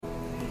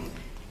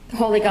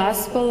Holy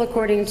Gospel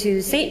according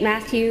to St.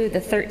 Matthew, the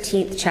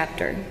 13th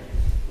chapter.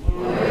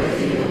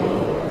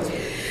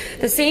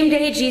 The same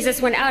day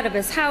Jesus went out of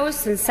his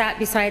house and sat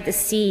beside the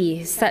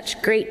sea. Such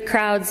great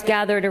crowds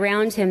gathered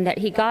around him that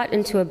he got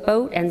into a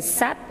boat and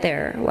sat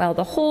there, while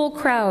the whole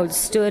crowd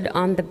stood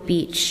on the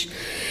beach.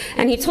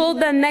 And he told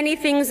them many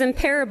things in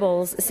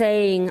parables,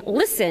 saying,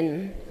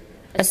 "Listen,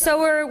 a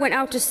sower went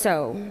out to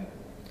sow.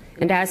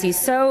 And as he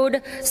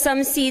sowed,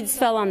 some seeds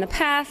fell on the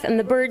path, and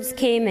the birds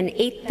came and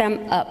ate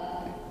them up.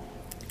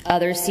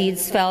 Other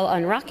seeds fell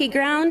on rocky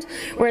ground,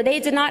 where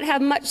they did not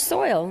have much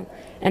soil,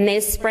 and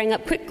they sprang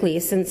up quickly,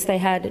 since they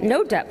had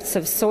no depths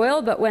of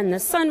soil. But when the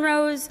sun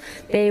rose,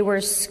 they were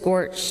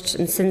scorched,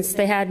 and since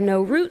they had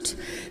no root,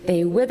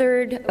 they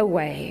withered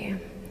away.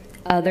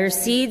 Other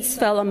seeds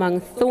fell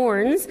among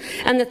thorns,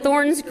 and the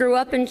thorns grew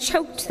up and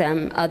choked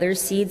them. Other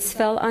seeds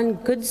fell on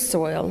good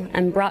soil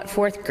and brought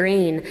forth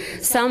grain,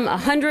 some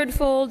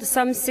 100-fold,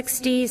 some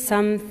 60,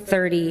 some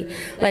 30.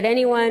 Let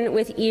anyone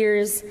with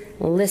ears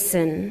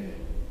listen."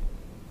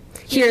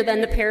 Hear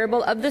then the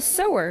parable of the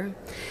sower.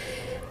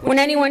 When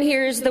anyone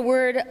hears the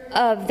word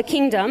of the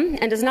kingdom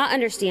and does not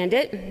understand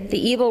it, the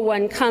evil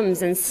one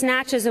comes and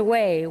snatches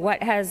away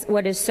what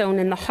is sown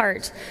in the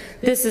heart.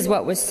 This is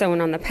what was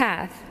sown on the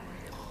path.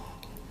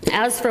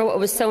 As for what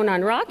was sown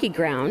on rocky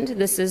ground,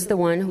 this is the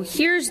one who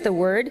hears the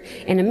word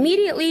and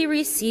immediately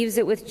receives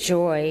it with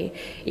joy.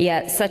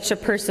 Yet such a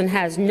person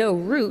has no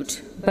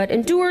root, but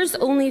endures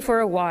only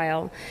for a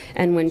while.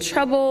 And when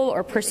trouble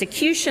or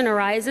persecution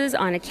arises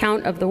on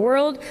account of the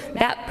world,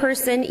 that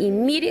person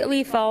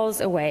immediately falls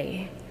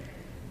away.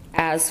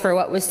 As for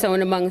what was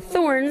sown among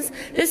thorns,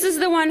 this is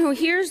the one who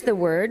hears the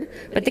word,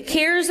 but the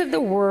cares of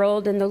the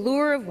world and the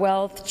lure of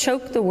wealth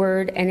choke the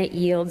word, and it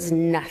yields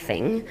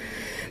nothing.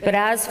 But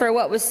as for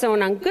what was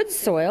sown on good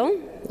soil,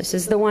 this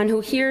is the one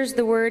who hears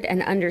the word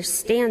and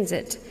understands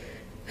it,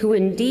 who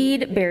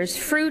indeed bears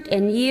fruit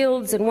and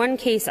yields in one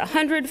case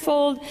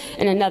 100-fold,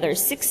 in another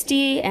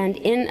 60, and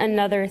in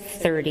another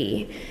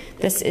 30.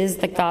 This is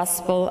the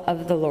gospel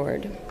of the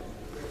Lord.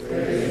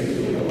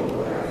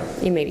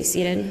 You may be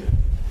seated.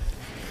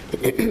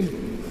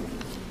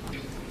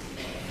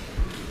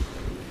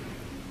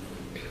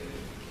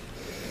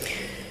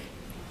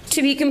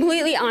 To be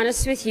completely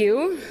honest with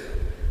you,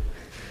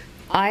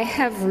 I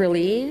have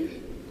really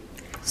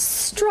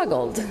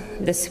struggled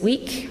this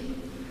week.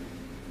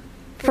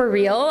 For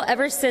real,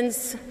 ever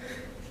since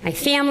my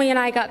family and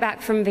I got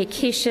back from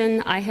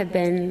vacation, I have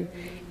been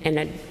in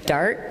a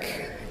dark,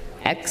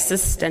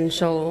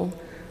 existential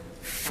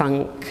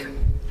funk.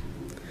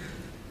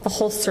 The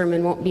whole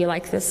sermon won't be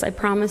like this, I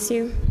promise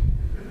you.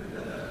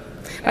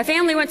 My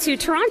family went to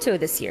Toronto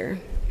this year.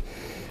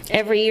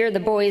 Every year the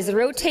boys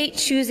rotate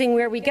choosing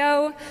where we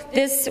go.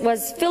 This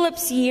was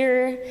Philip's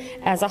year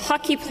as a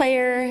hockey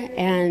player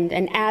and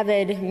an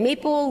avid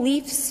Maple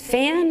Leafs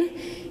fan.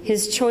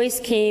 His choice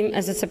came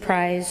as a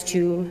surprise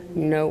to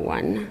no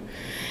one.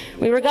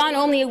 We were gone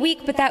only a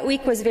week, but that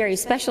week was very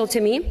special to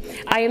me.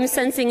 I am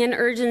sensing an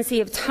urgency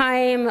of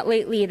time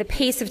lately. The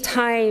pace of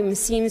time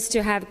seems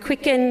to have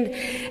quickened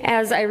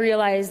as I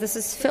realize this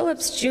is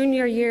Philip's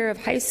junior year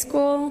of high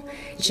school,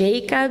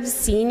 Jacob's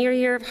senior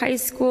year of high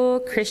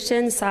school,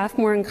 Christian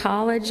sophomore in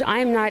college.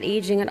 I'm not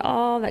aging at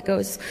all. That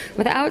goes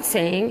without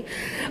saying.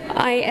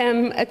 I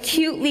am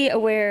acutely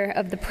aware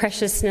of the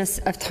preciousness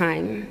of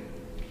time,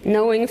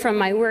 knowing from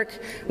my work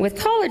with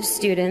college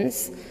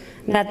students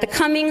that the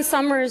coming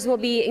summers will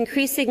be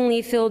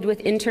increasingly filled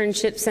with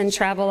internships and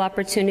travel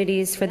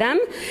opportunities for them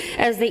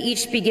as they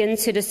each begin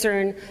to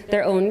discern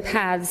their own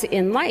paths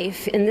in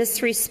life. In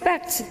this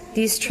respect,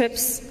 these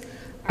trips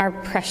are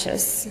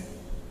precious.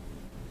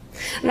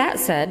 That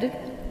said,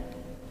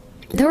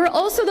 there are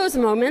also those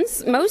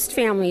moments most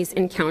families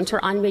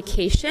encounter on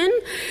vacation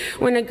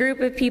when a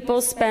group of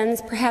people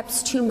spends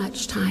perhaps too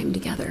much time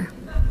together.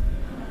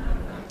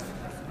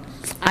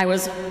 I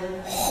was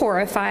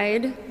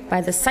horrified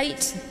by the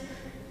sight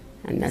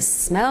and the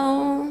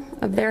smell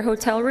of their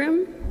hotel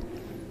room,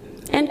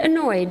 and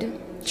annoyed,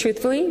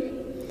 truthfully,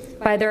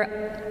 by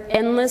their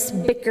endless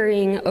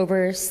bickering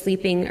over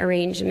sleeping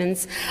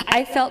arrangements.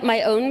 I felt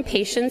my own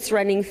patience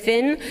running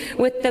thin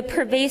with the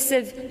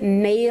pervasive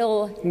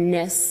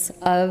maleness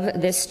of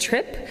this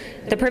trip,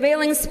 the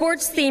prevailing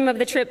sports theme of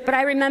the trip, but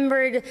I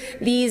remembered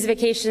these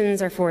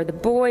vacations are for the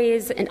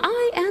boys, and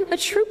I am a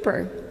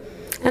trooper.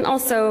 And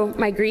also,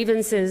 my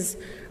grievances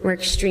were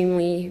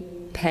extremely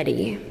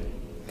petty.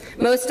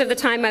 Most of the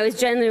time, I was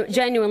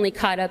genuinely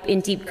caught up in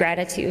deep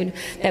gratitude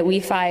that we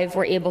five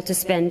were able to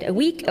spend a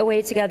week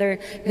away together,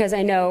 because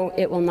I know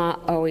it will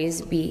not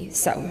always be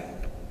so.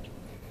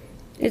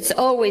 It's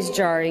always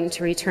jarring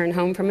to return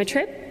home from a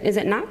trip, is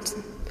it not?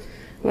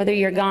 Whether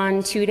you're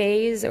gone 2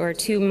 days or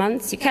 2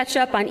 months, you catch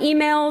up on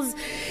emails,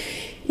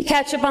 you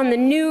catch up on the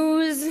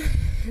news,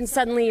 and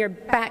suddenly you're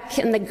back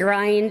in the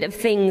grind of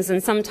things,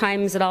 and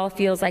sometimes it all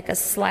feels like a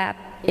slap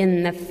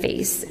in the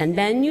face, and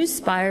then you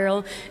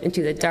spiral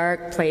into the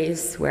dark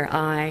place where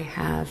I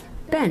have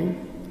been.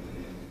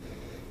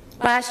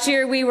 Last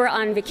year, we were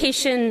on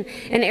vacation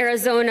in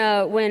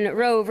Arizona when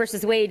Roe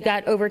versus Wade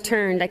got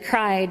overturned. I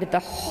cried the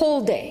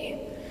whole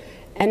day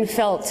and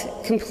felt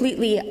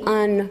completely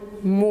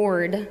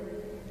unmoored.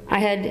 I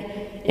had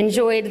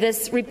enjoyed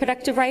this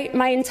reproductive right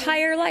my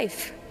entire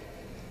life.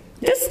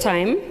 This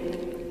time,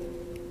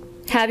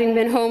 having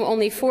been home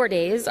only 4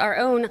 days, our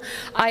own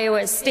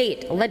Iowa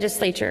state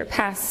legislature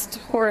passed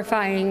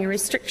horrifying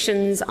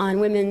restrictions on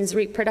women's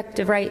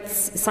reproductive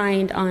rights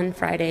signed on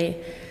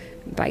Friday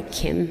by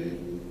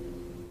Kim.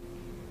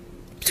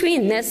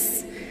 Between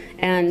this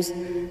and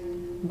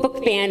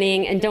book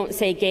banning and don't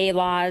say gay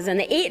laws and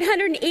the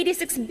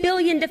 $886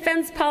 billion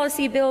defense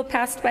policy bill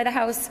passed by the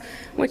House,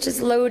 which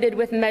is loaded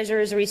with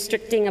measures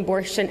restricting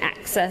abortion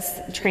access,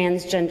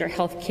 transgender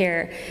health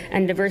care,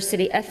 and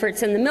diversity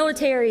efforts in the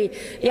military,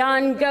 the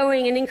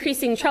ongoing and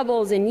increasing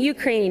troubles in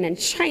Ukraine and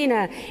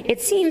China,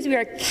 it seems we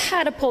are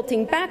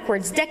catapulting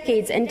backwards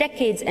decades and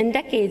decades and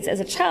decades.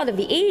 As a child of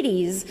the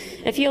 80s,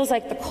 it feels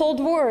like the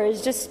Cold War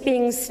is just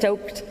being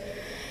stoked.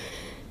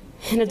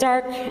 In a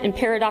dark and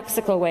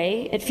paradoxical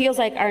way, it feels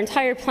like our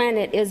entire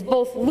planet is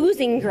both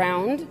losing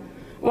ground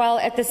while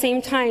at the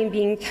same time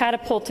being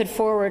catapulted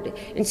forward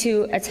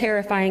into a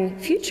terrifying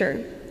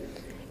future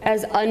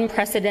as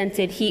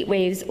unprecedented heat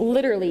waves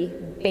literally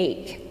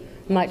bake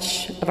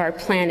much of our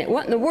planet.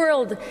 What in the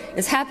world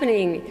is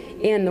happening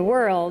in the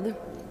world?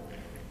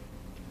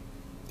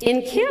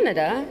 In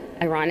Canada,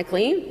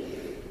 ironically,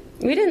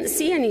 we didn't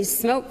see any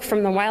smoke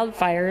from the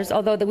wildfires,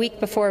 although the week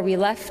before we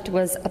left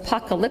was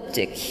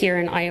apocalyptic here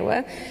in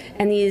Iowa,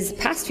 and these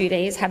past few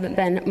days haven't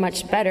been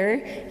much better.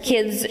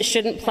 Kids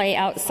shouldn't play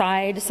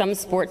outside. Some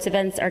sports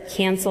events are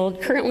canceled.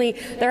 Currently,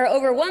 there are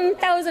over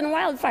 1,000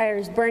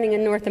 wildfires burning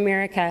in North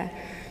America.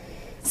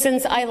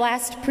 Since I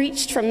last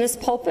preached from this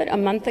pulpit a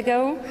month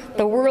ago,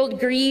 the world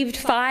grieved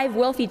 5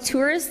 wealthy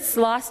tourists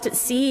lost at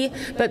sea,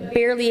 but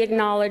barely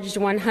acknowledged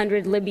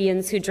 100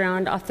 Libyans who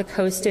drowned off the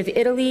coast of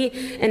Italy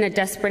in a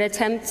desperate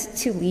attempt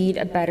to lead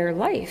a better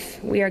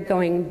life. We are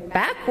going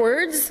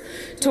backwards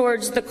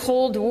towards the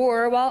Cold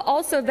War while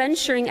also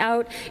venturing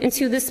out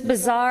into this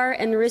bizarre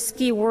and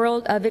risky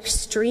world of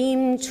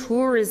extreme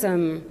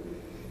tourism.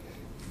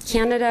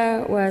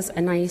 Canada was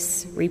a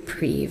nice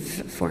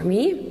reprieve for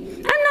me.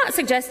 I'm not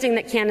suggesting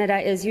that Canada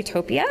is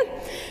utopia,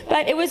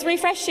 but it was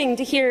refreshing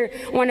to hear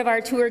one of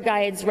our tour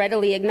guides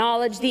readily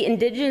acknowledge the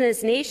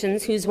indigenous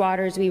nations whose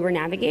waters we were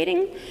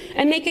navigating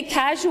and make a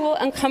casual,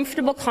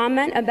 uncomfortable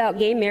comment about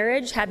gay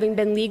marriage having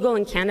been legal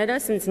in Canada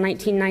since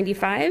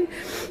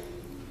 1995.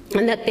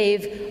 And that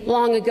they've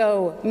long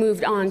ago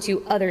moved on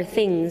to other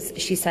things,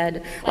 she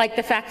said, like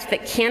the fact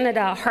that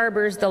Canada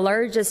harbors the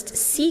largest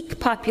Sikh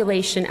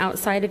population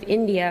outside of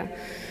India.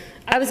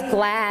 I was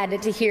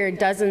glad to hear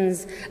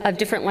dozens of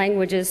different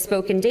languages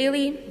spoken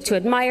daily, to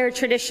admire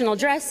traditional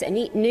dress and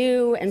eat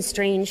new and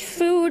strange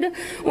food.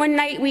 One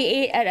night we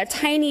ate at a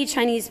tiny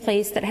Chinese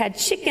place that had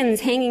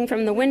chickens hanging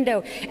from the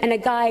window and a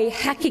guy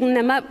hacking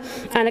them up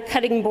on a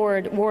cutting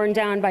board worn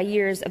down by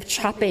years of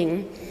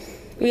chopping.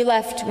 We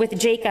left with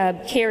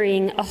Jacob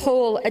carrying a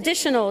whole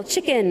additional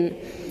chicken,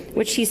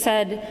 which he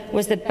said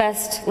was the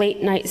best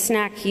late-night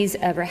snack he's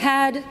ever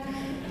had.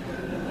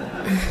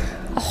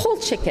 A whole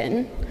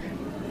chicken,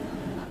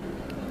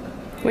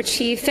 which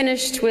he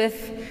finished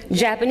with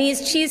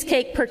Japanese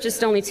cheesecake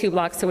purchased only 2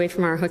 blocks away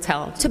from our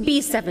hotel. To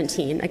be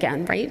 17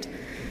 again, right?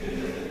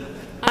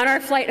 On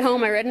our flight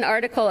home, I read an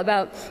article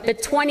about the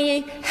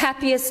 20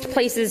 happiest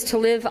places to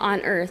live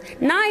on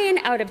Earth. 9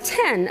 out of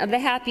 10 of the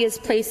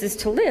happiest places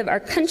to live are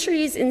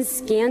countries in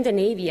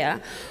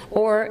Scandinavia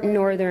or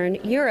Northern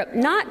Europe,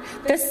 not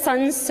the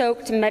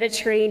sun-soaked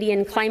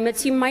Mediterranean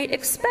climates you might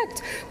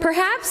expect.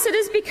 Perhaps it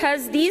is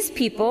because these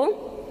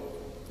people,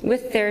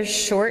 with their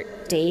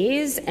short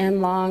days and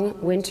long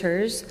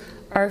winters,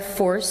 are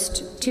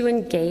forced to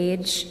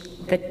engage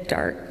the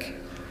dark,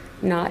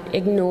 not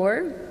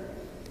ignore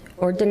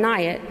or deny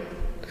it.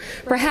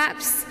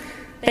 Perhaps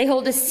they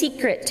hold a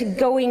secret to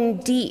going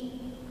deep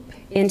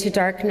into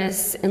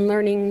darkness and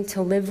learning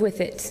to live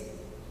with it,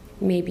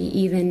 maybe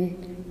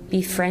even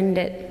befriend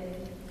it.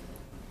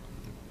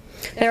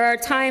 There are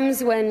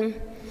times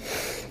when,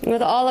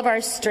 with all of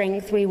our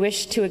strength, we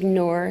wish to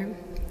ignore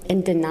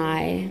and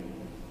deny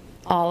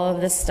all of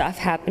the stuff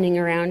happening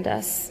around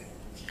us.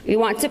 We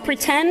want to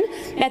pretend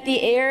that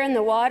the air and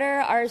the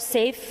water are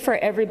safe for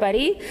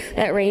everybody,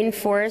 that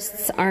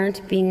rainforests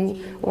aren't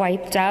being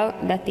wiped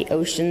out, that the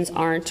oceans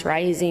aren't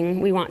rising.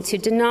 We want to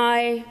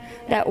deny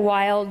that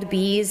wild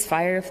bees,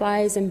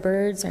 fireflies, and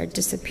birds are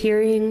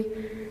disappearing,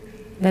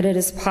 that it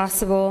is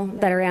possible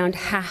that around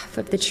half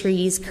of the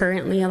trees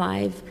currently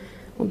alive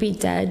will be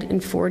dead in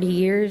 40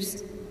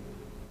 years,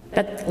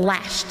 that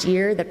last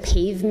year the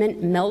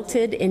pavement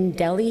melted in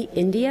Delhi,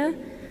 India.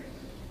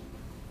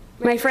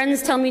 My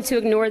friends tell me to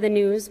ignore the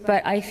news,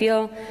 but I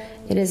feel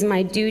it is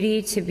my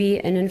duty to be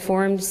an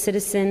informed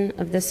citizen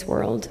of this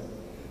world.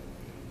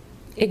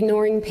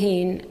 Ignoring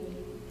pain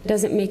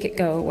doesn't make it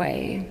go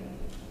away.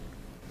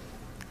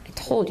 I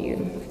told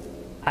you,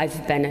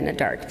 I've been in a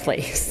dark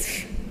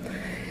place.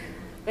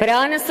 But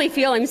I honestly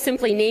feel I'm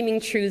simply naming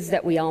truths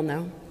that we all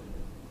know.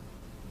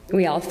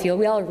 We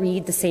all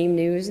read the same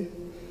news.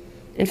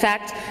 In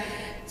fact,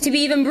 to be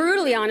even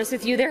brutally honest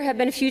with you, there have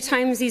been a few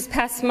times these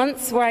past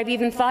months where I've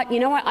even thought, you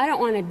know what, I don't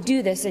want to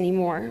do this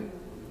anymore.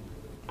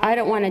 I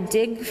don't want to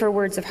dig for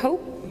words of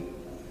hope.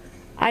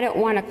 I don't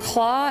want to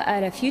claw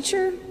at a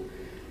future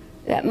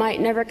that might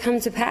never come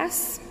to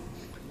pass.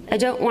 I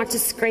don't want to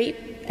scrape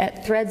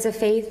at threads of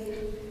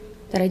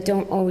faith that I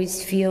don't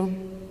always feel.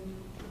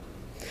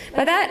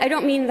 By that, I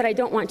don't mean that I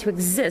don't want to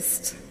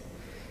exist.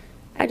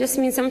 I just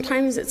mean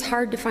sometimes it's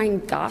hard to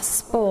find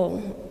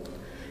gospel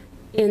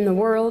in the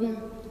world.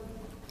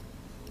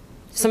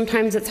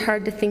 Sometimes it's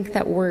hard to think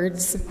that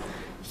words,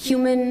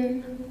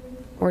 human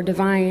or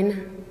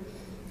divine,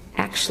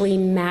 actually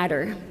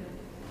matter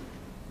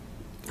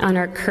on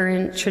our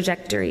current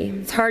trajectory.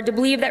 It's hard to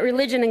believe that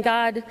religion and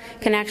God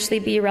can actually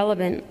be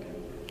irrelevant.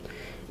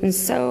 And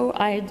so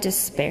I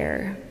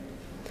despair.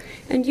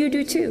 And you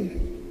do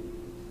too.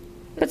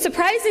 But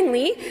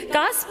surprisingly,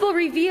 gospel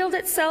revealed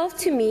itself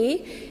to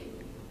me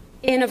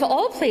in, of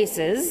all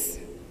places,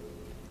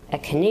 a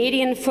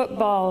Canadian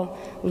Football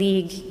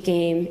League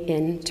game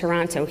in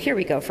Toronto. Here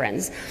we go,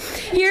 friends.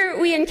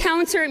 Here we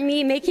encounter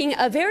me making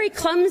a very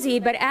clumsy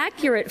but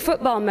accurate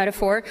football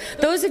metaphor.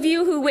 Those of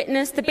you who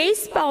witnessed the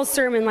baseball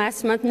sermon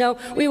last month know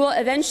we will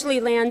eventually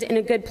land in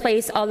a good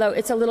place, although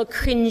it's a little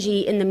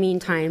cringy in the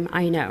meantime,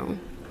 I know.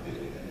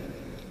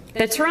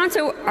 The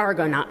Toronto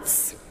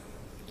Argonauts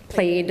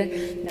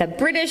played the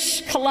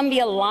British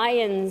Columbia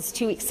Lions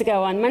 2 weeks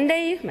ago on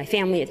Monday. My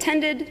family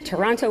attended.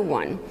 Toronto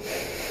won.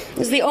 It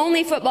was the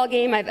only football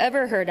game I've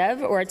ever heard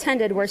of or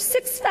attended where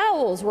 6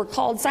 fouls were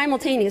called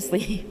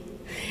simultaneously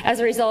as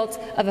a result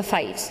of a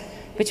fight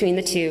between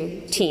the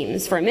two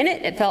teams. For a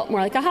minute, it felt more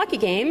like a hockey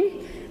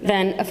game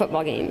than a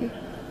football game.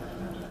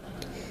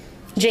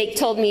 Jake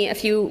told me a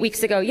few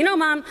weeks ago, you know,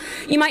 Mom,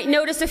 you might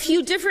notice a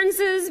few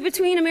differences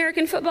between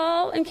American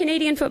football and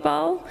Canadian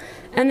football.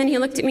 And then he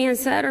looked at me and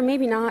said, or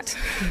maybe not.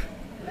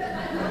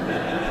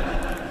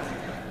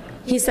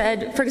 He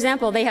said, for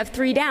example, they have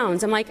 3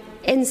 downs. I'm like,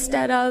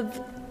 instead of...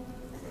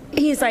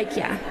 He's like,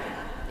 yeah,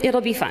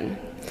 it'll be fun.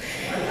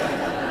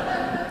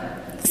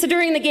 So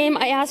during the game,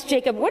 I asked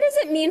Jacob, what does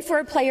it mean for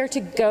a player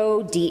to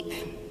go deep?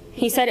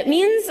 He said it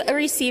means a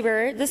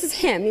receiver, this is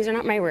him, these are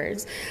not my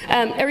words,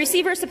 a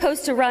receiver is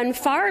supposed to run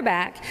far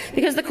back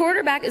because the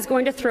quarterback is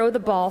going to throw the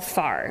ball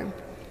far.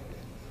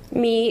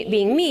 Me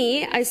being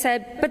me, I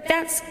said, but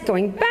that's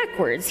going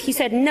backwards. He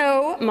said,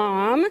 no,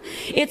 Mom,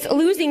 it's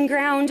losing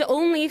ground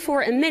only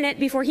for a minute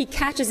before he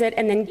catches it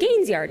and then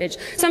gains yardage.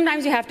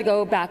 Sometimes you have to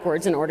go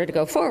backwards in order to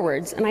go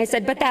forwards. And I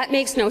said, but that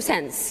makes no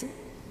sense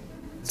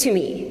to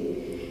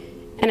me.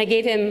 And I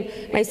gave him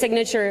my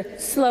signature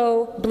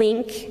slow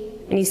blink,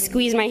 and he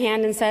squeezed my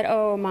hand and said,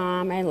 oh,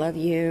 Mom, I love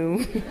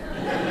you.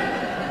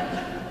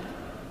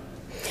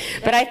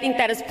 But I think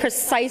that is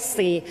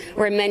precisely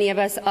where many of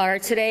us are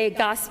today.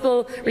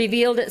 Gospel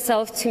revealed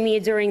itself to me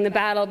during the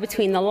battle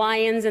between the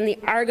Lions and the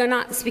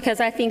Argonauts, because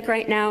I think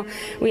right now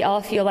we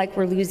all feel like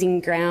we're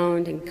losing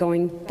ground and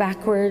going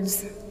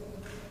backwards.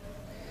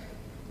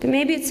 But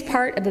maybe it's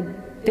part of a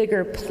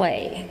bigger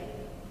play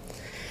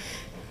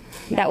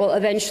that will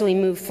eventually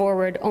move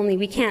forward, only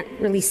we can't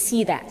really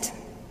see that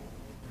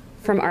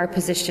from our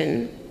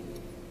position.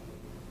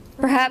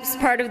 Perhaps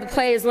part of the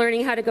play is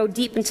learning how to go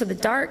deep into the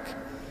dark,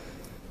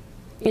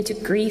 into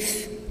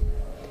grief,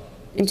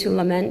 into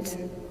lament.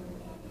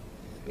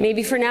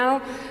 Maybe for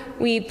now,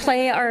 we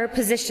play our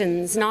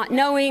positions, not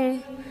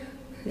knowing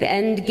the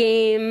end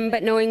game,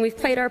 but knowing we've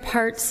played our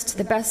parts to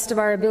the best of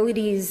our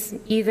abilities,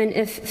 even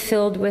if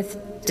filled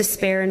with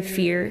despair and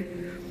fear.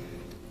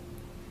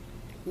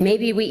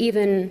 Maybe we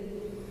even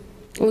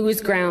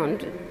lose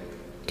ground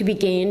to be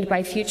gained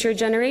by future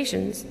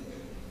generations.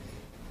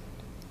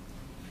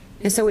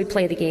 And so we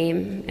play the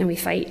game, and we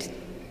fight,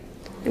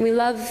 and we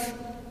love,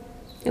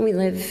 and we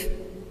live.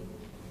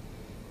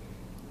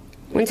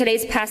 When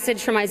today's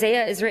passage from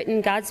Isaiah is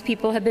written, God's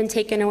people have been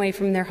taken away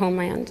from their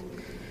homeland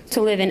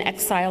to live in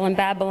exile in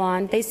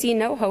Babylon. They see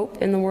no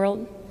hope in the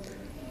world.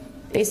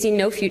 They see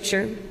no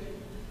future.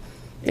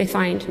 They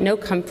find no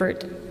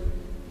comfort.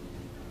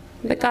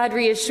 But God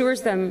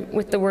reassures them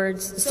with the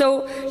words,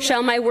 so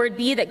shall my word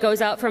be that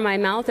goes out from my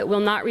mouth. It will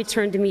not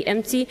return to me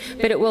empty,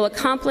 but it will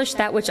accomplish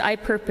that which I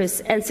purpose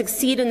and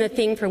succeed in the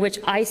thing for which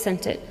I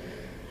sent it.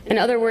 In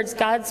other words,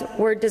 God's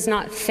word does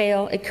not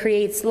fail. It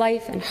creates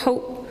life and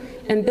hope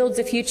and builds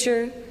a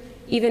future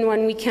even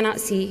when we cannot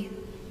see.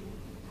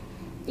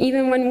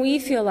 Even when we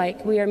feel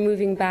like we are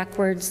moving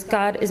backwards,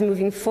 God is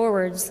moving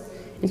forwards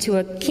into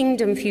a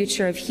kingdom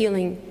future of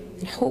healing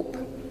and hope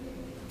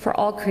for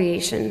all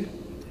creation.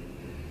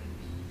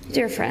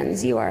 Dear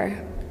friends, you are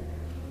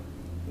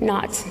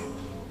not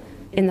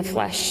in the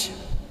flesh,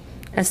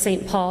 as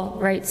St. Paul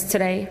writes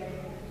today.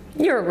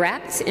 You're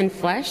wrapped in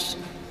flesh.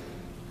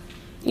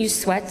 You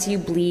sweat, you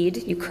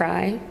bleed, you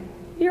cry.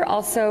 You're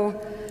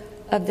also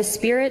of the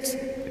Spirit.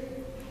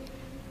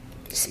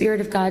 The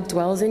Spirit of God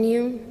dwells in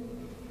you.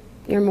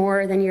 You're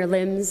more than your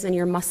limbs and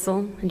your muscle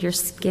and your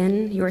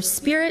skin. Your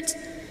spirit,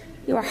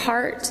 your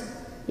heart,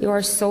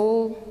 your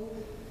soul,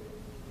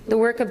 The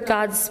work of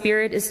God's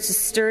Spirit is to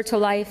stir to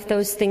life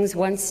those things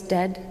once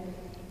dead,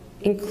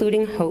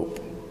 including hope.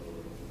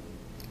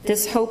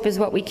 This hope is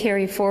what we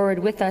carry forward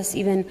with us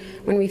even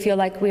when we feel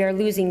like we are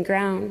losing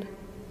ground.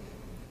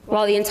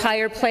 While the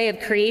entire play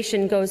of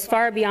creation goes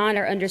far beyond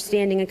our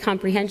understanding and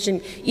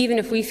comprehension, even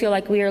if we feel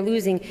like we are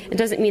losing, it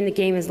doesn't mean the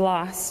game is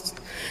lost.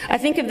 I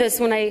think of this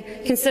when I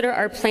consider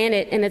our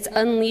planet and its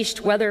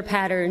unleashed weather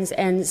patterns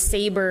and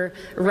saber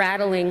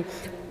rattling.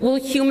 Will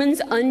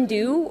humans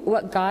undo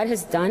what God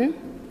has done?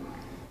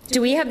 Do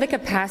we have the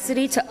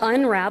capacity to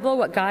unravel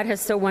what God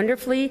has so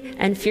wonderfully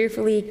and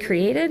fearfully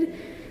created?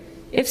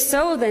 If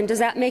so, then does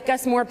that make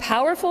us more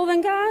powerful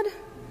than God?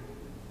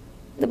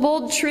 The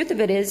bold truth of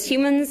it is,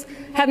 humans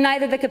have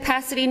neither the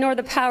capacity nor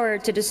the power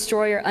to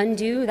destroy or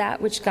undo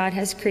that which God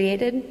has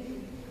created.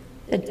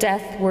 The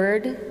death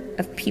word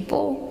of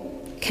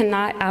people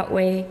cannot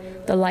outweigh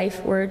the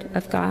life word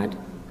of God.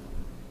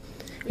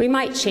 We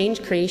might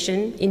change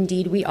creation.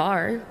 Indeed, we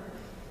are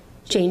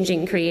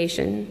changing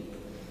creation.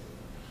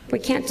 We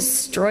can't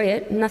destroy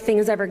it. Nothing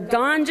is ever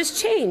gone,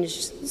 just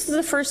changed. This is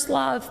the first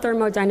law of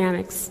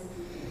thermodynamics.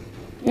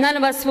 None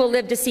of us will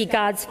live to see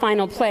God's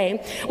final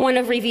play, one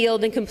of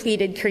revealed and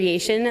completed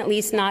creation, at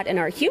least not in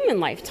our human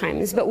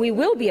lifetimes, but we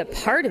will be a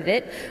part of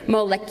it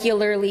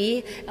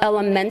molecularly,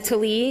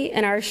 elementally.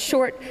 In our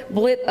short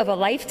blip of a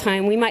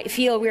lifetime, we might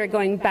feel we are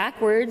going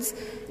backwards,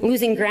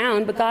 losing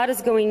ground, but God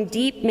is going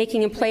deep,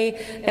 making a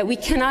play that we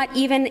cannot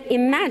even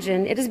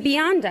imagine. It is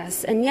beyond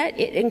us, and yet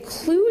it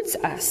includes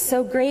us.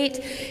 So great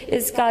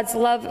is God's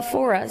love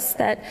for us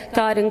that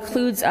God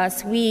includes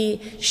us, we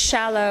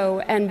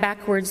shallow and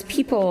backwards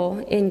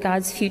people, in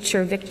God's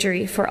future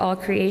victory for all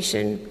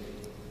creation.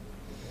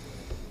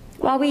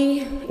 While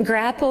we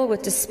grapple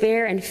with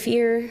despair and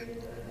fear,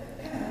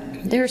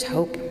 there's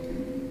hope.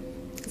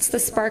 It's the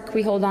spark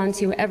we hold on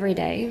to every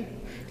day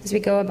as we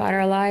go about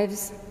our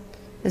lives,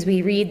 as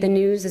we read the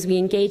news, as we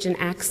engage in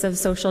acts of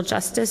social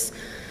justice.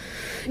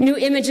 New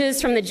images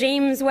from the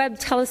James Webb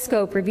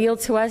Telescope reveal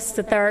to us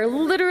that there are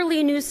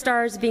literally new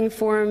stars being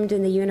formed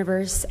in the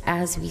universe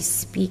as we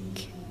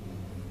speak.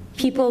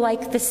 People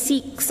like the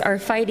Sikhs are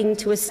fighting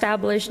to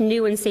establish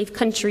new and safe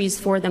countries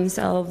for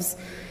themselves.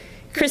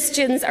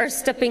 Christians are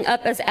stepping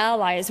up as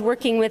allies,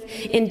 working with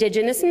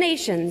indigenous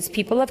nations,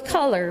 people of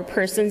color,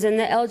 persons in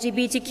the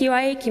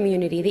LGBTQIA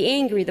community, the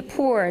angry, the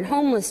poor, and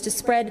homeless to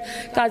spread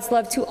God's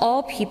love to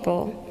all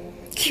people.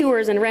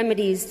 Cures and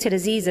remedies to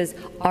diseases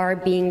are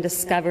being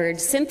discovered.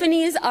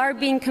 Symphonies are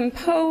being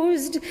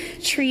composed.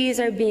 Trees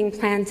are being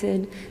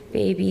planted.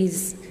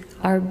 Babies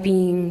are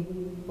being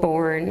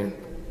born.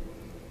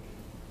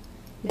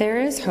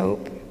 There is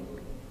hope,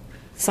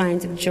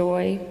 signs of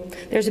joy.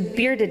 There's a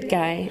bearded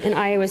guy in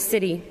Iowa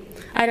City.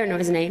 I don't know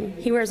his name.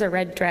 He wears a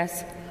red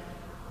dress.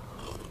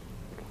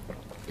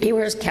 He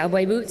wears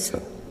cowboy boots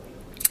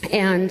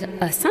and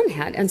a sun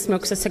hat and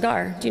smokes a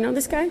cigar. Do you know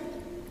this guy?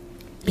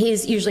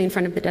 He's usually in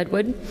front of the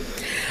Deadwood.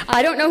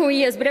 I don't know who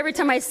he is, but every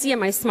time I see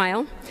him, I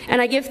smile.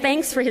 And I give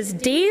thanks for his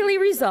daily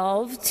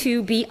resolve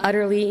to be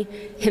utterly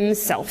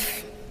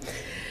himself.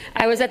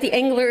 I was at the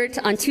Englert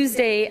on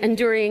Tuesday, and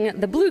during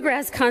the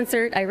bluegrass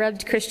concert, I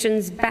rubbed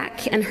Christian's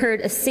back and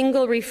heard a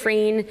single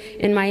refrain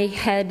in my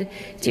head,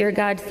 "Dear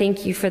God,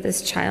 thank you for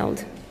this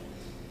child."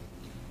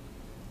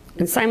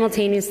 And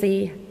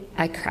simultaneously,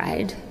 I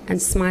cried and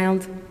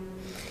smiled.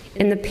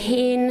 In the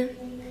pain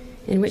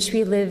in which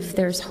we live,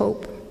 there's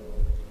hope.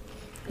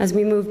 As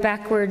we move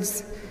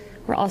backwards,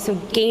 we're also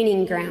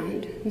gaining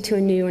ground into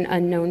a new and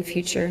unknown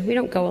future. We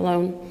don't go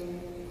alone.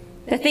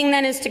 The thing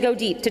then is to go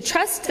deep, to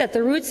trust that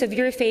the roots of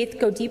your faith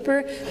go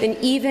deeper than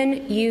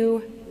even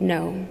you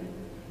know.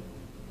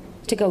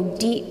 To go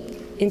deep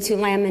into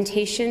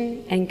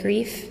lamentation and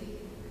grief,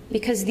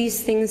 because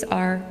these things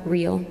are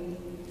real.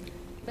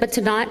 But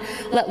to not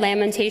let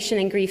lamentation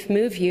and grief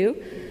move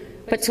you,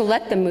 but to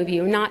let them move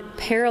you, not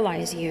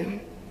paralyze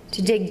you.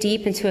 To dig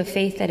deep into a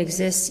faith that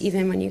exists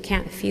even when you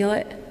can't feel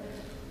it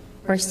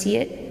or see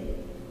it.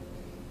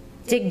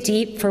 Dig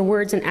deep for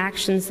words and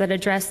actions that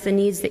address the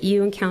needs that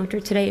you encounter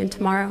today and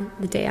tomorrow,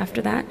 the day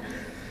after that.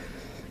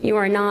 You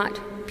are not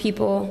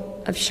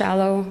people of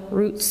shallow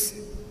roots.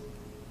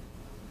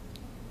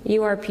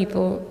 You are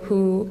people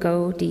who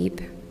go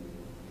deep.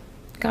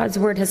 God's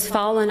word has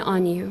fallen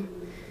on you,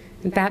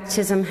 and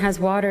baptism has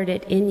watered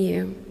it in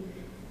you,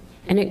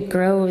 and it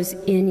grows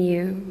in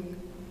you.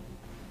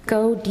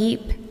 Go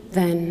deep,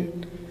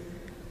 then,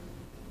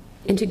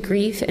 into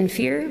grief and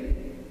fear.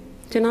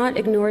 Do not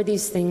ignore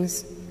these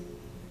things.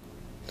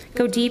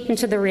 Go deep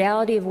into the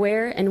reality of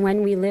where and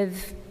when we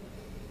live.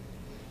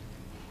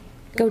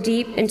 Go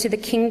deep into the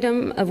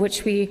kingdom of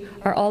which we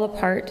are all a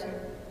part.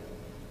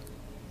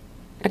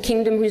 A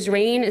kingdom whose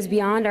reign is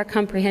beyond our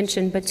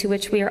comprehension, but to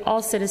which we are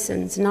all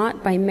citizens,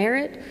 not by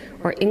merit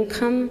or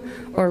income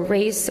or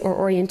race or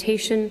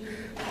orientation,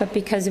 but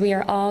because we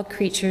are all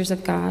creatures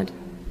of God.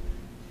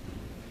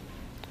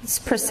 It's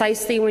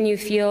precisely when you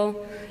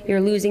feel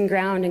you're losing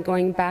ground and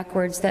going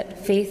backwards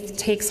that faith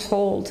takes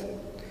hold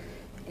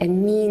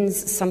and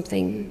means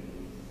something,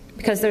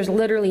 because there's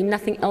literally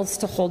nothing else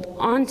to hold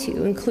on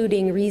to,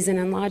 including reason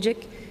and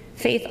logic.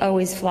 Faith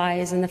always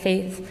flies in the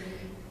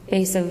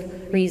face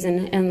of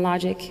reason and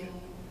logic.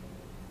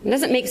 It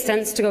doesn't make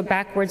sense to go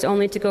backwards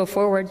only to go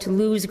forward, to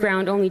lose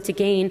ground only to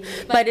gain.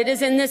 But it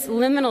is in this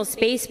liminal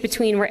space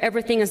between where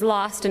everything is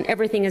lost and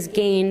everything is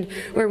gained,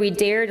 where we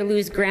dare to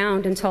lose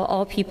ground until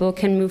all people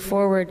can move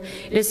forward.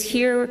 It is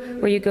here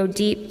where you go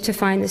deep to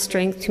find the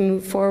strength to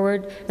move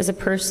forward as a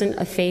person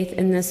of faith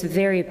in this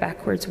very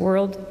backwards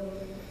world.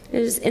 It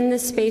is in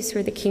this space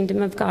where the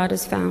kingdom of God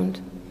is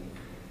found.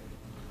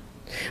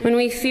 When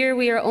we fear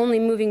we are only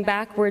moving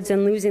backwards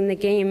and losing the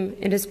game,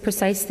 it is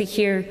precisely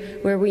here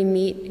where we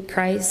meet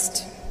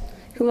Christ,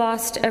 who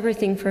lost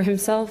everything for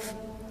himself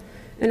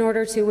in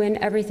order to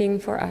win everything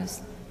for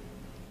us.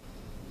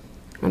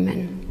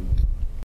 Amen.